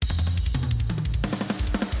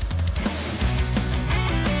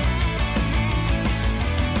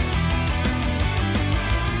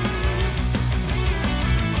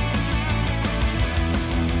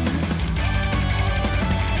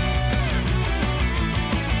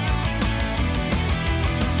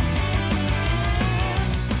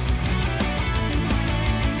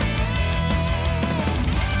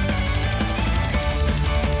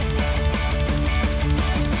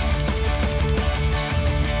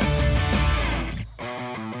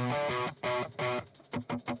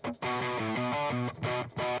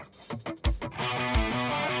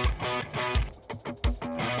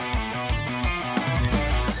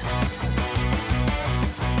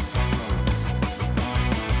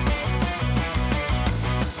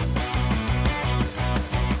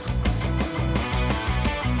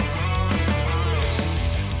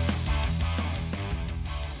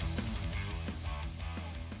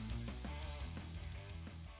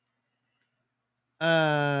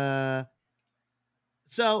Uh,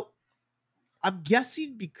 so I'm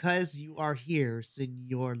guessing because you are here,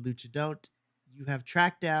 Senor Luchadont, you have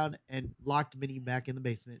tracked down and locked Minnie back in the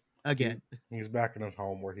basement He's again. he's back in his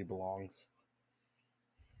home where he belongs.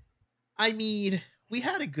 I mean, we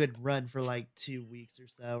had a good run for like 2 weeks or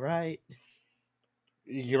so, right?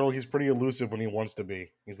 He's pretty elusive when he wants to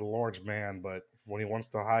be. He's a large man, but when he wants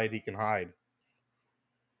to hide, he can hide.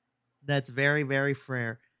 That's very, very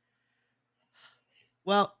fair.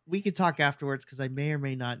 Well, we could talk afterwards because I may or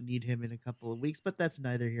may not need him in a couple of weeks, but that's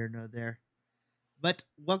neither here nor there. But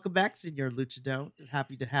welcome back, Senor Luchadon.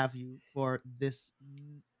 Happy to have you for this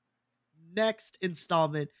next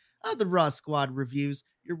installment of the Raw Squad reviews,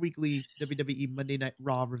 your weekly WWE Monday Night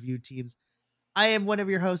Raw review teams. I am one of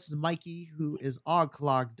your hosts, Mikey, who is all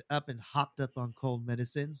clogged up and hopped up on cold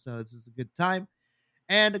medicine, so this is a good time.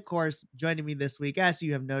 And of course, joining me this week, as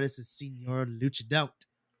you have noticed, is Senor Luchadon.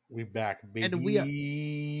 We back, And we are,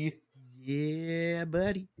 baby. yeah,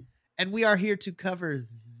 buddy. And we are here to cover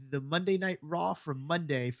the Monday Night Raw from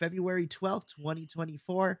Monday, February 12th,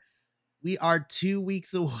 2024. We are 2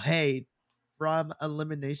 weeks away from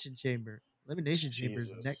Elimination Chamber. Elimination Chamber is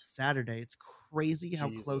Jesus. next Saturday. It's crazy how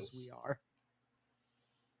close Jesus. we are.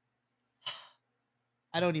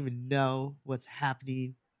 I don't even know what's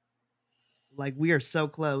happening. Like, we are so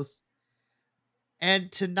close.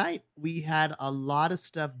 And tonight we had a lot of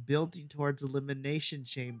stuff building towards Elimination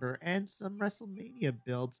Chamber and some WrestleMania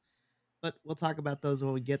builds, but we'll talk about those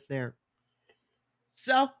when we get there.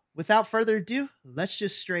 So, without further ado, let's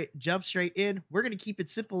just jump straight in. We're going to keep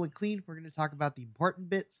it simple and clean. We're going to talk about the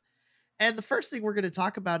important bits. And the first thing we're going to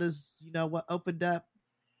talk about is, what opened up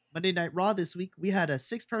Monday Night Raw this week. We had a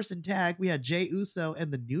 6-person tag. We had Jey Uso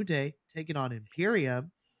and the New Day taking on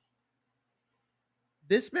Imperium.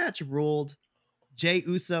 This match ruled. Jey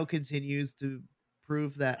Uso continues to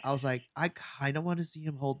prove that I was like, I kind of want to see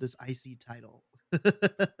him hold this IC title.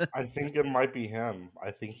 I think it might be him.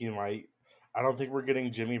 I think he might. I don't think we're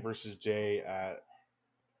getting Jimmy versus Jay at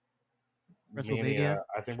Mania. WrestleMania.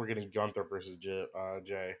 I think we're getting Gunther versus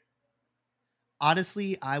Jay.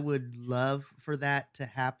 Honestly, I would love for that to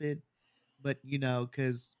happen, but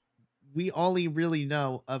because we only really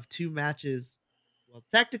know of 2 matches. Well,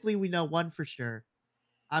 technically, we know one for sure.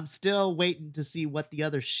 I'm still waiting to see what the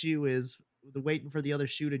other shoe is. Waiting for the other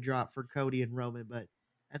shoe to drop for Cody and Roman, but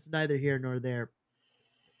that's neither here nor there.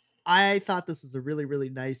 I thought this was a really, really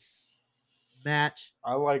nice match.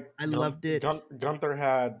 I like I loved it. Gunther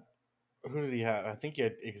had who did he have? I think he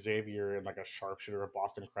had Xavier and like a sharpshooter, a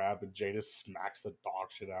Boston Crab, and Jay just smacks the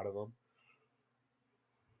dog shit out of him.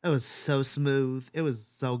 It was so smooth. It was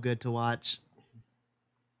so good to watch.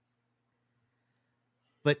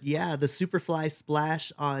 But yeah, the Superfly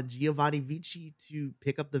splash on Giovanni Vici to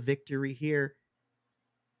pick up the victory here.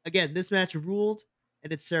 Again, this match ruled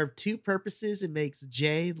and it served 2 purposes. It makes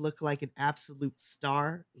Jay look like an absolute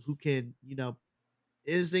star who can,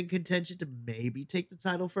 is in contention to maybe take the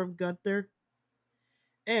title from Gunther.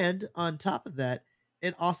 And on top of that,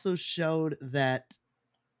 it also showed that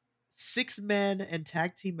 6-man and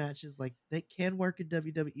tag team matches like they can work in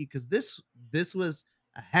WWE because this was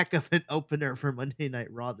a heck of an opener for Monday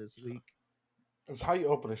Night Raw this week. It's how you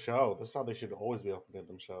open a show. That's how they should always be opening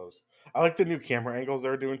them shows. I like the new camera angles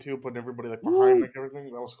they're doing too, putting everybody like behind Ooh, like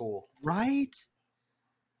everything. That was cool. right?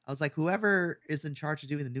 I was like, whoever is in charge of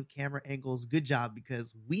doing the new camera angles, good job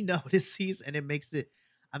because we notice these and it makes it.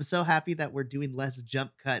 I'm so happy that we're doing less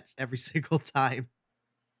jump cuts every single time.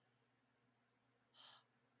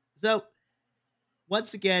 So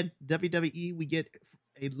once again, WWE, we get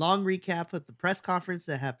a long recap of the press conference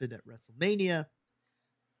that happened at WrestleMania.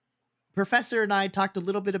 Professor and I talked a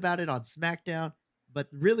little bit about it on SmackDown, but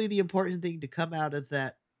really the important thing to come out of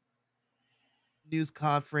that news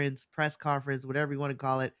conference, press conference, whatever you want to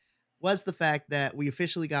call it, was the fact that we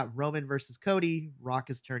officially got Roman versus Cody. Rock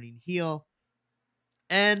is turning heel,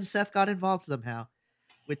 and Seth got involved somehow,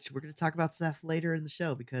 which we're going to talk about Seth later in the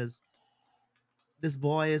show because this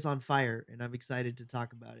boy is on fire, and I'm excited to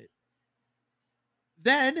talk about it.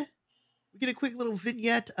 Then we get a quick little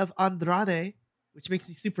vignette of Andrade, which makes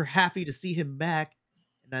me super happy to see him back.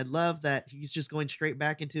 And I love that he's just going straight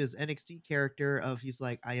back into his NXT character of he's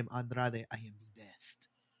like, I am Andrade, I am the best.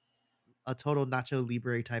 A total Nacho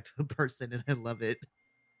Libre type of person, and I love it.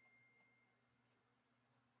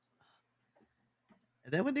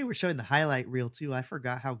 And then when they were showing the highlight reel too, I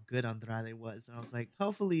forgot how good Andrade was. And I was like,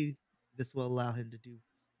 hopefully this will allow him to do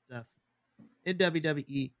stuff in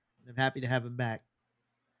WWE. And I'm happy to have him back.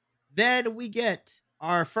 Then we get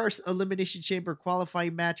our first Elimination Chamber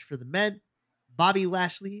qualifying match for the men. Bobby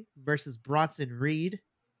Lashley versus Bronson Reed.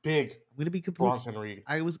 Big I'm gonna be complete. Bronson Reed.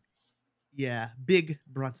 I was Yeah, big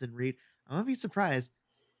Bronson Reed. I'm gonna be surprised.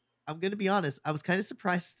 I'm gonna be honest. I was kind of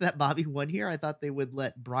surprised that Bobby won here. I thought they would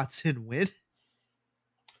let Bronson win,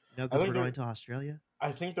 I because think we're they're going to Australia.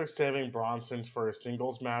 I think they're saving Bronson for a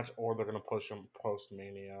singles match, or they're gonna push him post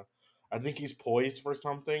Mania. I think he's poised for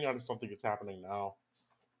something. I just don't think it's happening now.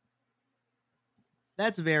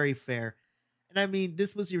 That's very fair. And I mean,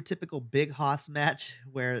 this was your typical big hoss match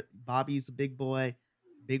where Bobby's a big boy,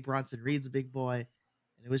 Big Bronson Reed's a big boy,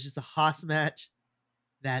 and it was just a hoss match.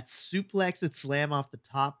 That suplex and slam off the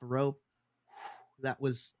top rope, that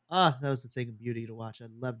was the thing of beauty to watch. I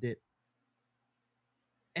loved it.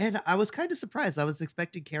 And I was kind of surprised. I was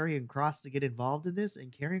expecting Karrion Cross to get involved in this,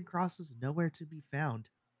 and Karrion Cross was nowhere to be found.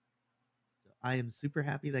 So I am super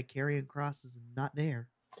happy that Karrion Cross is not there.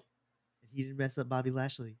 And he didn't mess up Bobby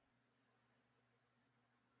Lashley.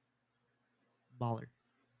 Baller.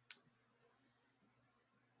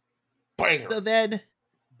 Banger. So then,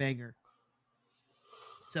 banger.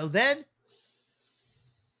 So then,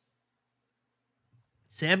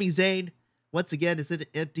 Sami Zayn, once again, is in an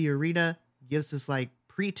empty arena, gives this like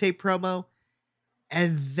pre-tape promo,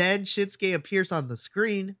 and then Shinsuke appears on the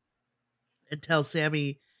screen and tells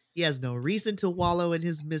Sammy he has no reason to wallow in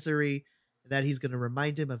his misery, that he's going to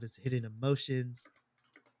remind him of his hidden emotions.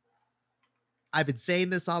 I've been saying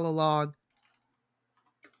this all along.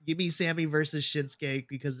 Give me Sammy versus Shinsuke,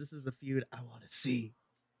 because this is a feud I want to see.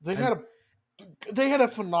 They I, had a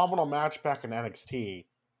phenomenal match back in NXT,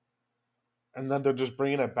 and then they're just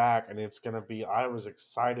bringing it back, and it's gonna be. I was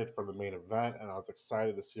excited for the main event, and I was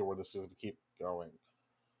excited to see where this is gonna keep going.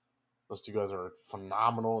 Those two guys are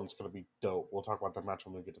phenomenal, and it's gonna be dope. We'll talk about the match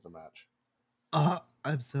when we get to the match.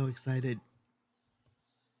 I'm so excited.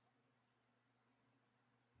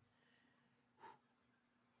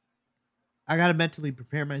 I got to mentally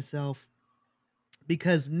prepare myself,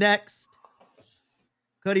 because next,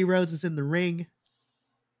 Cody Rhodes is in the ring,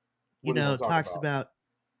 What do you want to talk talks about? about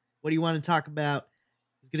what do you want to talk about.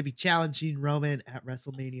 He's going to be challenging Roman at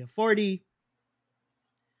WrestleMania 40.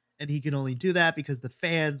 And he can only do that because the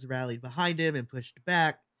fans rallied behind him and pushed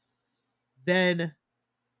back. Then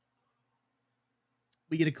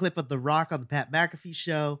we get a clip of The Rock on the Pat McAfee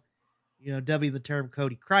show, dubbing the term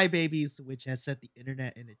Cody Crybabies, which has set the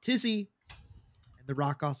internet in a tizzy. And The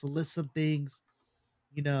Rock also lists some things,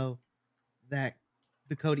 you know, that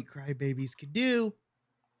the Cody Crybabies can do.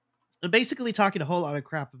 And basically talking a whole lot of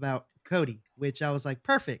crap about Cody, which I was like,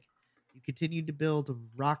 perfect. You continue to build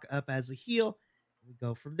Rock up as a heel. We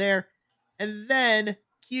go from there. And then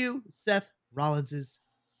cue Seth Rollins'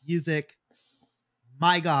 music.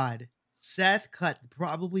 My God, Seth cut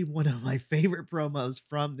probably one of my favorite promos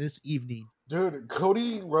from this evening. Dude,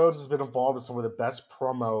 Cody Rhodes has been involved in some of the best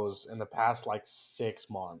promos in the past like 6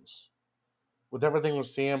 months. With everything with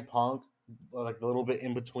CM Punk, like a little bit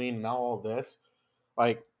in between, and now all of this.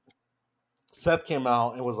 Like, Seth came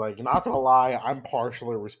out and was like, not gonna lie, I'm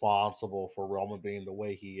partially responsible for Roman being the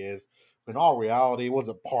way he is. But in all reality, it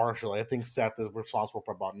wasn't partially. I think Seth is responsible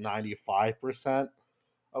for about 95%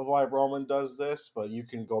 of why Roman does this. But you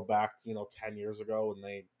can go back, 10 years ago when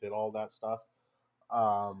they did all that stuff.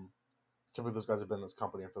 Can't believe those guys have been in this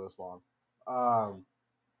company for this long. Um,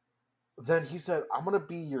 then he said, I'm gonna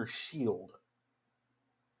be your shield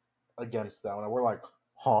against them. And we're like,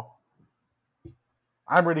 huh?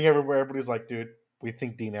 I'm reading everywhere. Everybody's like, dude, we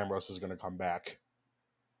think Dean Ambrose is gonna come back.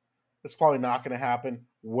 It's probably not going to happen.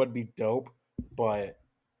 Would be dope, but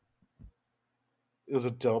it was a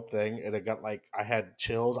dope thing, and it got like I had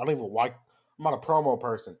chills. I don't even like. I'm not a promo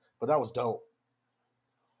person, but that was dope.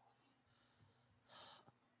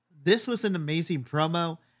 This was an amazing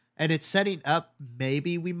promo, and it's setting up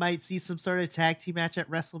maybe we might see some sort of tag team match at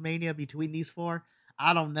WrestleMania between these four.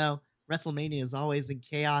 I don't know. WrestleMania is always in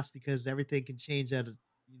chaos because everything can change at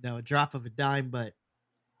a drop of a dime, but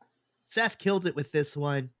Seth killed it with this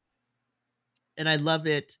one, and I love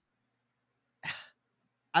it.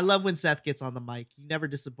 I love when Seth gets on the mic. He never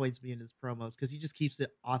disappoints me in his promos because he just keeps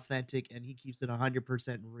it authentic and he keeps it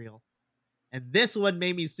 100% real. And this one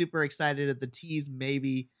made me super excited at the tease.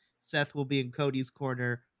 Maybe Seth will be in Cody's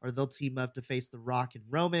corner, or they'll team up to face The Rock and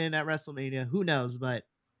Roman at WrestleMania. Who knows? But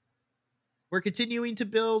we're continuing to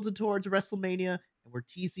build towards WrestleMania, and we're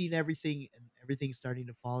teasing everything, and everything's starting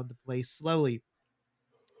to fall into place slowly.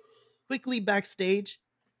 Quickly backstage,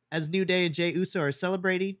 as New Day and Jey Uso are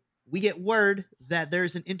celebrating, we get word that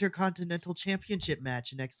there's an Intercontinental Championship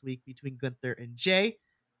match next week between Gunther and Jey.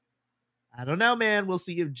 I don't know, man. We'll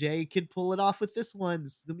see if Jey can pull it off with this one.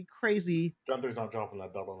 This is gonna be crazy. Gunther's not dropping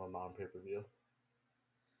that belt on a non pay per view.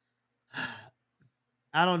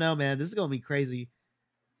 I don't know, man. This is gonna be crazy.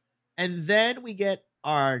 And then we get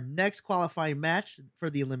our next qualifying match for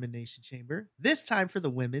the Elimination Chamber, this time for the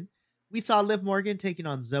women, we saw Liv Morgan taking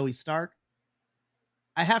on Zoe Stark.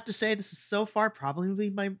 I have to say, this is so far probably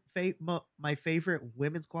my favorite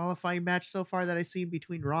women's qualifying match so far that I've seen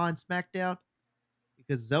between Raw and SmackDown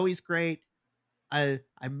because Zoe's great. I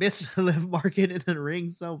miss Liv Morgan in the ring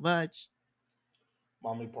so much.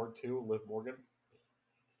 Mommy Part 2, Liv Morgan.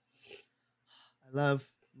 I love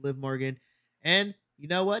Liv Morgan. And you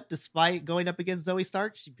know what? Despite going up against Zoe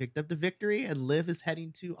Stark, she picked up the victory, and Liv is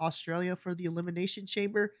heading to Australia for the Elimination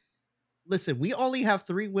Chamber. Listen, we only have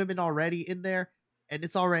 3 women already in there, and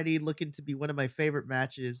it's already looking to be one of my favorite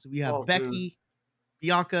matches. We have Oh, dude. Becky,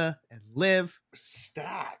 Bianca, and Liv.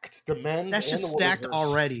 Stacked. The men's That's and just the women's stacked are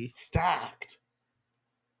already. stacked.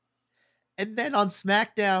 And then on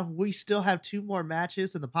SmackDown, we still have 2 more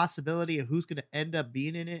matches, and the possibility of who's going to end up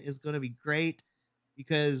being in it is going to be great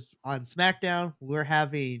because on SmackDown, we're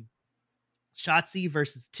having Shotzi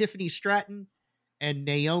versus Tiffany Stratton and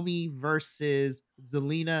Naomi versus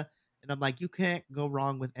Zelina. And I'm like, you can't go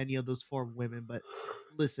wrong with any of those 4 women. But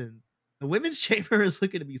listen, the women's chamber is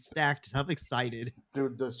looking to be stacked, and I'm excited.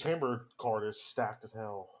 Dude, this chamber card is stacked as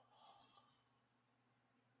hell.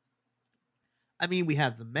 I mean, we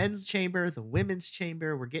have the men's chamber, the women's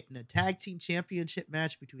chamber. We're getting a tag team championship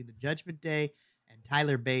match between the Judgment Day and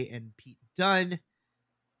Tyler Bate and Pete Dunne.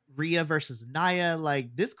 Rhea versus Nia.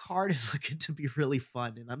 Like, this card is looking to be really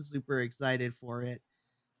fun, and I'm super excited for it.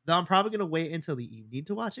 Though I'm probably gonna wait until the evening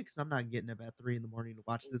to watch it because I'm not getting up at 3 in the morning to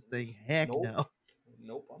watch this thing. Heck Nope. no.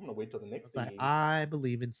 Nope. I'm gonna wait till the I next was like, day. I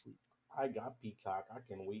believe in sleep. I got Peacock. I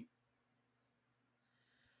can wait.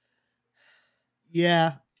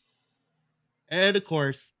 Yeah. And of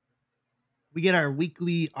course, we get our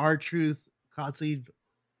weekly R-Truth constantly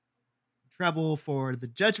treble for the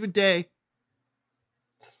Judgment Day.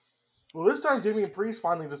 Well, this time Damian Priest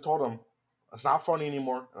finally just told him, "It's not funny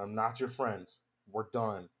anymore. And I'm not your friends. We're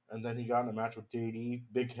done." And then he got in a match with JD,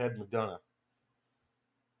 Big Head McDonough.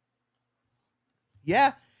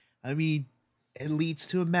 Yeah. I mean, it leads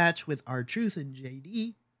to a match with R-Truth and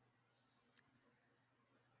JD.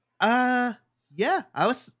 Yeah.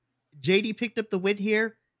 JD picked up the win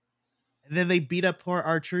here. And then they beat up poor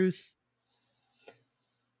R-Truth.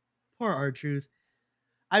 Poor R-Truth.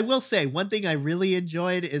 I will say, one thing I really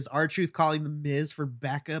enjoyed is R-Truth calling the Miz for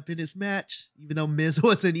backup in his match, even though Miz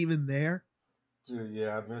wasn't even there. Dude,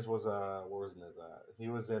 yeah, Miz was where was Miz at? He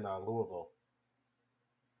was in Louisville.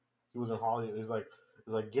 He was in Hollywood. He's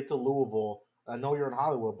like, get to Louisville. I know you're in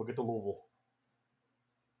Hollywood, but get to Louisville.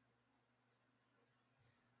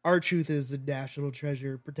 R-Truth is a national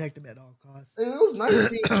treasure. Protect him at all costs. And it was nice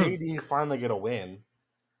seeing JD finally get a win.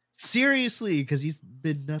 Seriously, because he's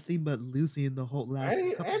been nothing but losing the whole last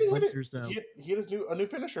couple months or so. He had a new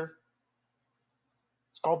finisher.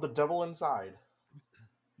 It's called the Devil Inside.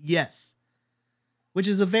 Yes. Which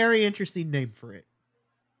is a very interesting name for it.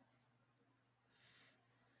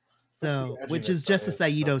 So, which is just a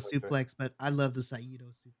Saito suplex, but I love the Saito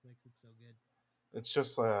suplex. It's so good. It's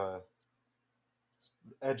just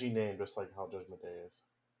edgy name, just like how Judgment Day is.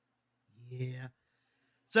 Yeah.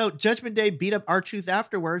 So Judgment Day beat up R-Truth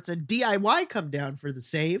afterwards, and DIY come down for the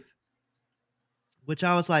save, which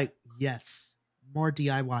I was like, yes, more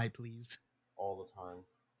DIY, please. All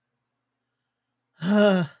the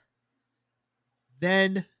time.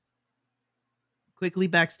 Then, quickly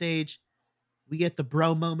backstage, we get the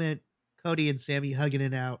bro moment. Cody and Sammy hugging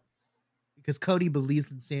it out because Cody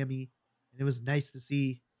believes in Sammy, and it was nice to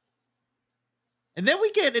see. And then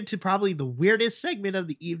we get into probably the weirdest segment of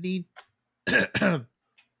the evening.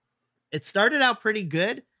 It started out pretty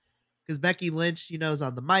good because Becky Lynch, is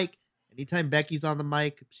on the mic. Anytime Becky's on the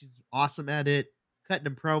mic, she's awesome at it. Cutting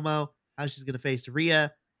a promo, how she's going to face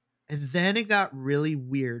Rhea. And then it got really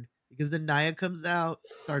weird because then Nia comes out,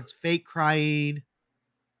 starts fake crying,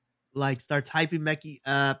 starts hyping Becky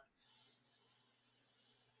up.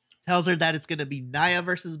 Tells her that it's going to be Nia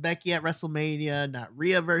versus Becky at WrestleMania, not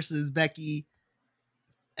Rhea versus Becky.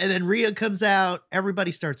 And then Rhea comes out,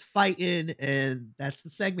 everybody starts fighting, and that's the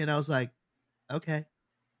segment. I was like, okay.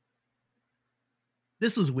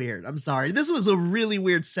 This was weird. I'm sorry. This was a really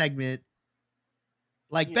weird segment.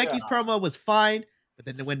 Becky's promo was fine, but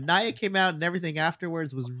then when Nia came out and everything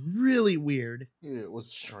afterwards was really weird. It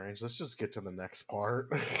was strange. Let's just get to the next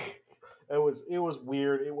part. It was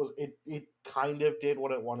weird. It kind of did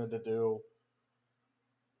what it wanted to do.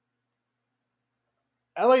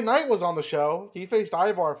 LA Knight was on the show. He faced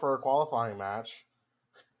Ivar for a qualifying match.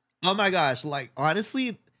 Oh my gosh.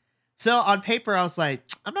 Honestly, so on paper, I was like,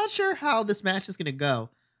 I'm not sure how this match is going to go.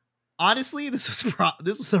 Honestly, this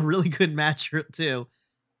was a really good match too.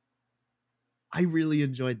 I really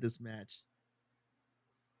enjoyed this match.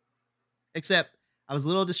 Except I was a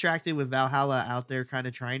little distracted with Valhalla out there kind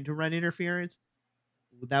of trying to run interference.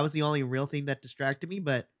 That was the only real thing that distracted me.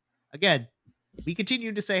 But again, we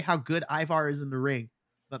continue to say how good Ivar is in the ring.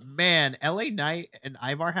 But man, LA Knight and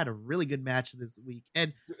Ivar had a really good match this week.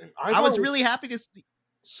 And And I Ivar was really was happy to see.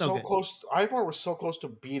 So so good. close. Ivar was so close to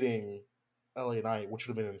beating LA Knight, which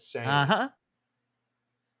would have been Uh insane. huh.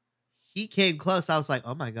 He came close. I was like,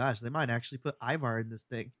 oh my gosh, they might actually put Ivar in this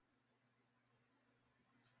thing.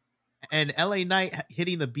 And LA Knight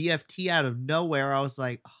hitting the BFT out of nowhere, I was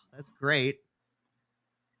like, oh, that's great.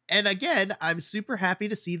 And again, I'm super happy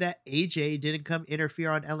to see that AJ didn't come interfere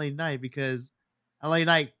on LA Knight because LA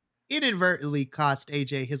Knight inadvertently cost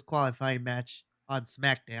AJ his qualifying match on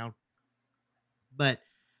SmackDown. But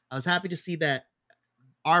I was happy to see that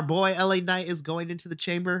our boy LA Knight is going into the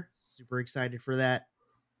chamber. Super excited for that.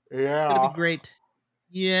 Gonna be Yeah. great.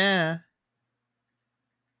 Yeah.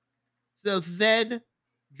 So then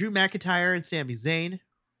Drew McIntyre and Sami Zayn,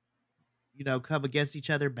 come against each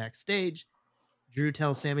other backstage. Drew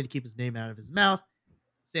tells Sammy to keep his name out of his mouth.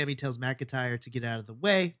 Sammy tells McIntyre to get out of the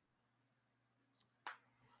way.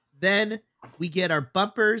 Then we get our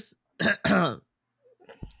bumpers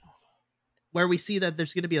where we see that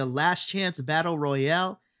there's going to be a last chance battle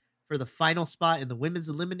royale for the final spot in the women's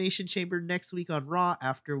elimination chamber next week on Raw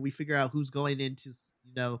after we figure out who's going into,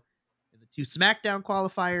 in the two SmackDown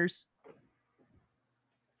qualifiers.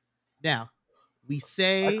 Now, we I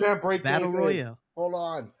say can't break battle kayfabe. royale. Hold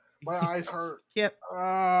on. My eyes hurt. Yep.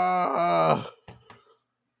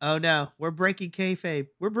 Oh no, we're breaking kayfabe.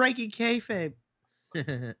 We're breaking kayfabe.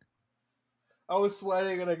 I was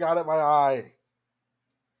sweating and I got it in my eye.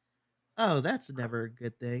 Oh, that's never a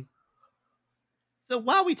good thing. So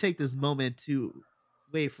while we take this moment to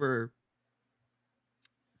wait for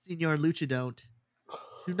Senor Luchadont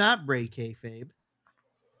to not break kayfabe,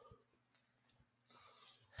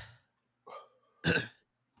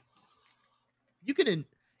 you can,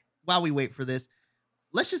 while we wait for this,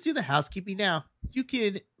 let's just do the housekeeping now. You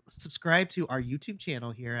can subscribe to our YouTube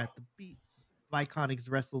channel here at the Beat of Iconics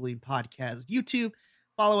Wrestling Podcast YouTube.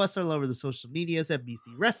 Follow us all over the social medias at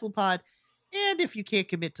BC WrestlePod. And if you can't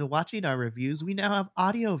commit to watching our reviews, we now have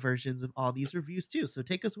audio versions of all these reviews too. So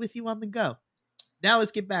take us with you on the go. Now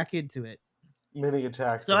let's get back into it. Minnie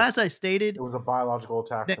attacked So me. as I stated, It was a biological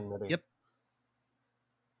attack from Minnie. yep.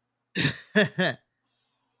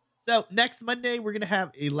 So next Monday, we're going to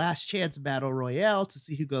have a last chance battle royale to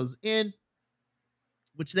see who goes in,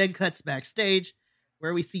 which then cuts backstage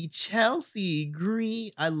where we see Chelsea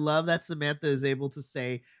Green. I love that Samantha is able to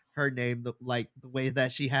say her name like the way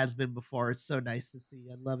that she has been before. It's so nice to see.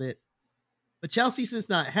 I love it. But Chelsea's just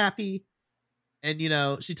not happy. And,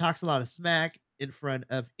 she talks a lot of smack in front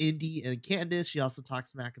of Indy and Candice. She also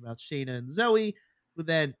talks smack about Shayna and Zoe, who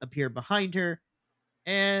then appear behind her.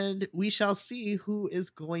 And we shall see who is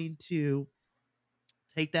going to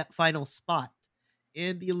take that final spot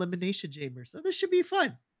in the Elimination Chamber. So this should be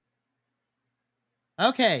fun.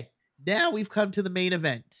 Okay, now we've come to the main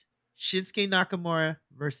event. Shinsuke Nakamura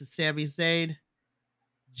versus Sami Zayn.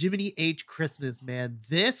 Jiminy H. Christmas, man.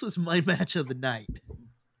 This was my match of the night.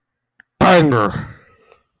 Banger.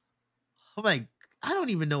 Oh my, I don't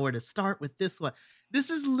even know where to start with this one. This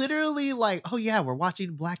is literally like, oh yeah, we're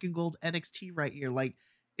watching Black and Gold NXT right here. Like,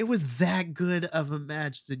 it was that good of a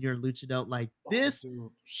match, Senor Luchador. Like this, Dude,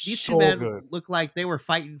 these two so men good. look like they were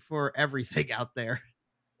fighting for everything out there.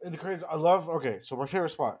 And the crazy, I love. Okay, so my favorite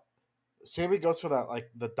spot. Sammy goes for that, like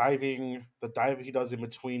the dive he does in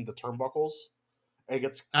between the turnbuckles, and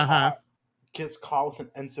Uh-huh. gets caught with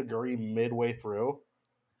an enziguri midway through.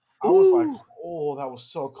 I was like, Ooh. oh, that was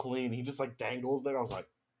so clean. He just like dangles there. I was like,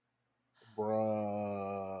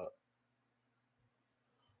 bruh.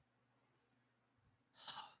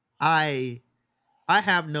 I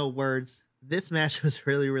have no words. This match was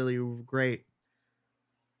really, really great.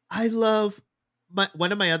 I love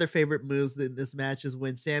one of my other favorite moves in this match is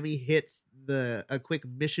when Sammy hits a quick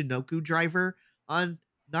Michinoku driver on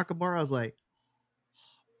Nakamura. I was like,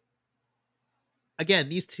 again,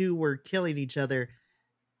 these two were killing each other.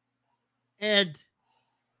 And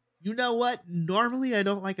you know what? Normally I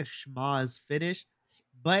don't like a schmaz finish,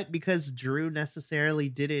 but because Drew necessarily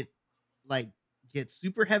didn't like get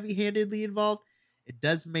super heavy-handedly involved, it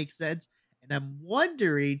does make sense. And I'm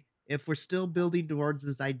wondering if we're still building towards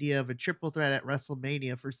this idea of a triple threat at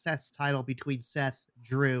WrestleMania for Seth's title between Seth,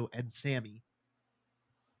 Drew, and Sammy.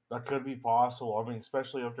 That could be possible. I mean,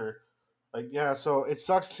 especially after, like, yeah. So it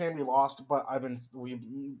sucks Sammy lost, but we've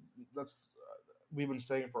been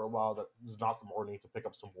saying for a while that Nakamura needs to pick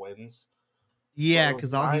up some wins. So Yeah, it was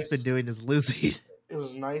because all he's been nice. doing is losing. It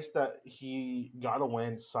was nice that he got a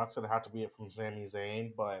win. Sucks that it had to be it from Sami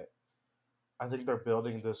Zayn, but I think they're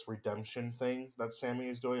building this redemption thing that Sammy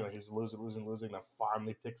is doing. Like he's losing, losing, losing. That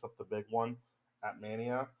finally picks up the big one at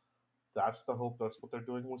Mania. That's the hope. That's what they're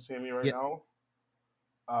doing with Sammy right Yeah, now.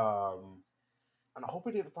 And I hope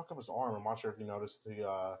he didn't fuck up his arm. I'm not sure if you noticed he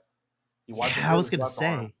wiped yeah. away with his left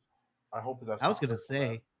arm. I hope that's I was not gonna hurting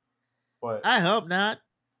bad. say. But I hope not.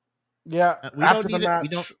 yeah, We don't after the need it. We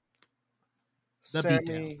don't match, the beatdown.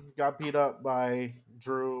 Sammy got beat up by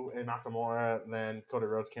Drew and Nakamura. And then Cody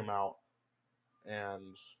Rhodes came out,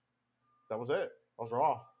 and that was it. That was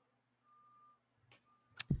Raw.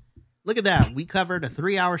 Look at that. We covered a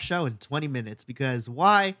 3-hour show in 20 minutes because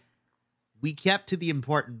why? We kept to the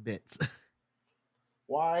important bits.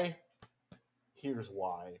 Why? Here's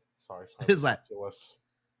why. Sorry, Simon, Is don't that sue us.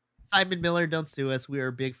 Simon Miller? Don't sue us. We are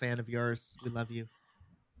a big fan of yours. We love you.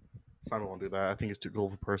 Simon won't do that. I think he's too cool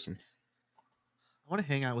of a person. I want to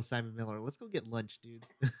hang out with Simon Miller. Let's go get lunch, dude.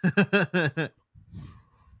 I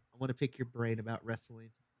want to pick your brain about wrestling.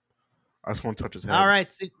 I just want to touch his head. All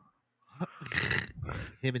right.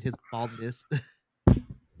 Him and his baldness.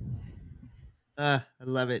 I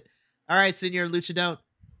love it. All right, Senor Luchadone.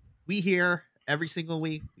 We here every single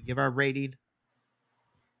week. We give our rating.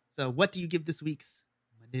 So what do you give this week's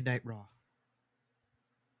Monday Night Raw?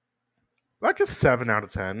 Like a 7 out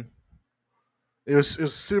of 10. It was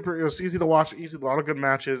super. It was easy to watch. Easy, a lot of good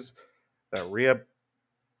matches. That Rhea,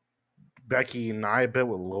 Becky, and Nia bit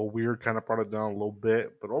with a little weird, kind of brought it down a little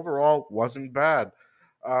bit, but overall wasn't bad.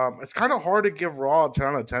 It's kind of hard to give Raw a 10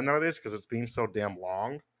 out of 10 nowadays because it's been so damn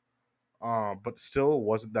long. But still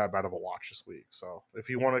wasn't that bad of a watch this week. So if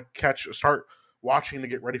you want to start watching to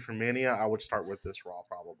get ready for Mania, I would start with this Raw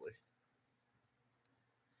probably.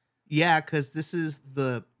 Yeah, because this is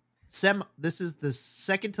the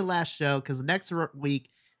second to last show. Because next week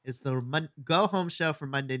is the go home show for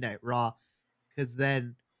Monday Night Raw. Because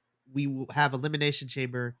then we will have Elimination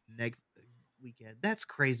Chamber next weekend. That's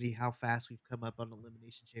crazy how fast we've come up on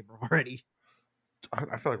Elimination Chamber already.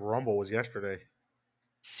 I feel like Rumble was yesterday.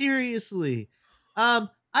 Seriously. I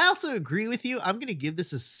also agree with you. I'm gonna give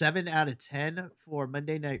this a 7 out of 10 for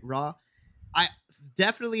Monday Night Raw. I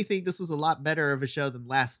definitely think this was a lot better of a show than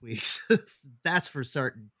last week's. That's for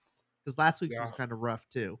certain. Because last week's Yeah. was kind of rough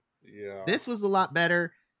too. Yeah. This was a lot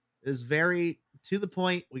better. It was very to the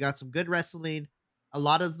point. We got some good wrestling. A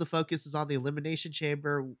lot of the focus is on the Elimination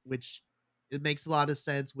Chamber, which it makes a lot of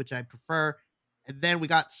sense, which I prefer. And then we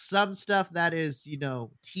got some stuff that is,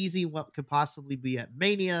 teasing what could possibly be at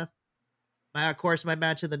Mania. Of course, my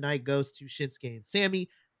match of the night goes to Shinsuke and Sammy.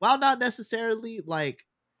 While not necessarily like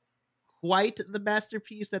quite the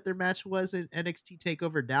masterpiece that their match was in NXT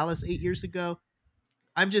TakeOver Dallas 8 years ago,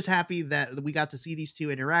 I'm just happy that we got to see these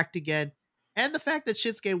two interact again. And the fact that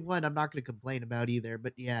Shinsuke won, I'm not going to complain about either.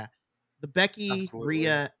 But yeah, the Becky, Absolutely.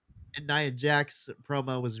 Rhea, and Nia Jax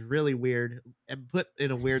promo was really weird and put in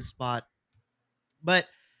a weird spot. But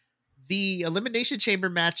the Elimination Chamber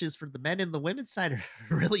matches for the men and the women's side are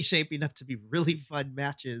really shaping up to be really fun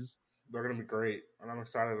matches. They're gonna be great, and I'm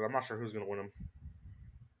excited. I'm not sure who's gonna win them.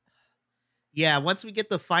 Yeah, once we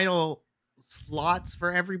get the final slots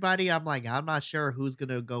for everybody, I'm not sure who's going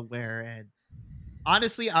to go where. And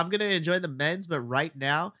honestly, I'm going to enjoy the men's, but right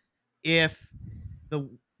now,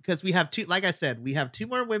 because we have two, like I said, we have two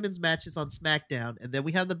more women's matches on SmackDown, and then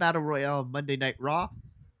we have the Battle Royale on Monday Night Raw.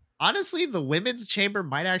 Honestly, the women's chamber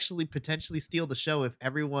might actually potentially steal the show if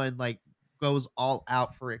everyone goes all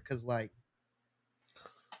out for it. Because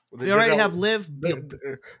we already have Liv.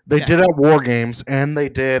 They did at War Games, and they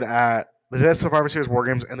did at Survivor Series War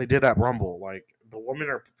Games, and they did at Rumble. Like the women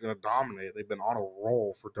are gonna dominate. They've been on a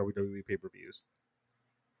roll for WWE pay-per-views.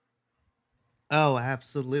 Oh,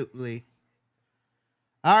 absolutely.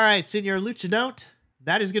 All right, Senor Luchadonte,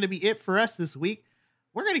 that is going to be it for us this week.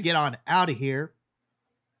 We're going to get on out of here.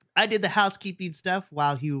 I did the housekeeping stuff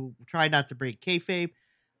while you try not to break kayfabe.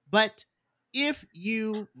 But if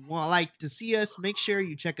you like to see us, make sure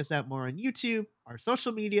you check us out more on YouTube, our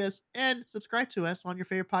social medias, and subscribe to us on your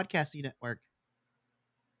favorite podcasting network.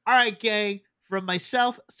 All right, gang. From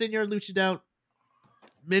myself, Senor Luchadonte,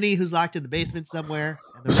 Minnie, who's locked in the basement somewhere,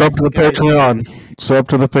 and the Sub rest to of the the guys. Patreon. Sub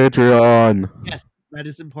to the Patreon. Yes, that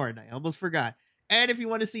is important. I almost forgot. And if you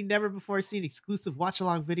want to see never before seen exclusive watch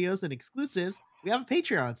along videos and exclusives, we have a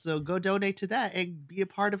Patreon. So go donate to that and be a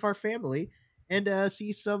part of our family and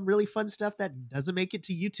see some really fun stuff that doesn't make it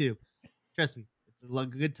to YouTube. Trust me, it's a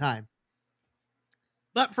good time.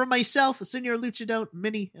 But for myself, Senor Luchadonte,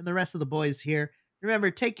 Minnie, and the rest of the boys here,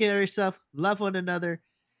 remember, take care of yourself, love one another,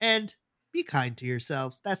 and be kind to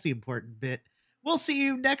yourselves. That's the important bit. We'll see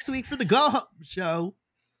you next week for the Go Home Show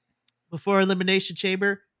before Elimination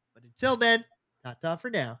Chamber. But until then, ta-ta for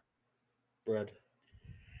now. Bread.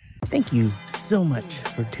 Thank you so much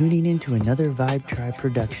for tuning in to another Vibe Tribe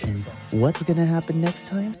production. What's going to happen next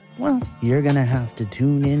time? Well, you're going to have to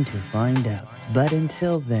tune in to find out. But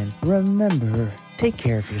until then, remember, take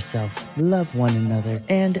care of yourself, love one another,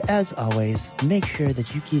 and as always, make sure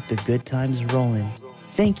that you keep the good times rolling.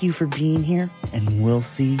 Thank you for being here, and we'll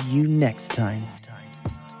see you next time.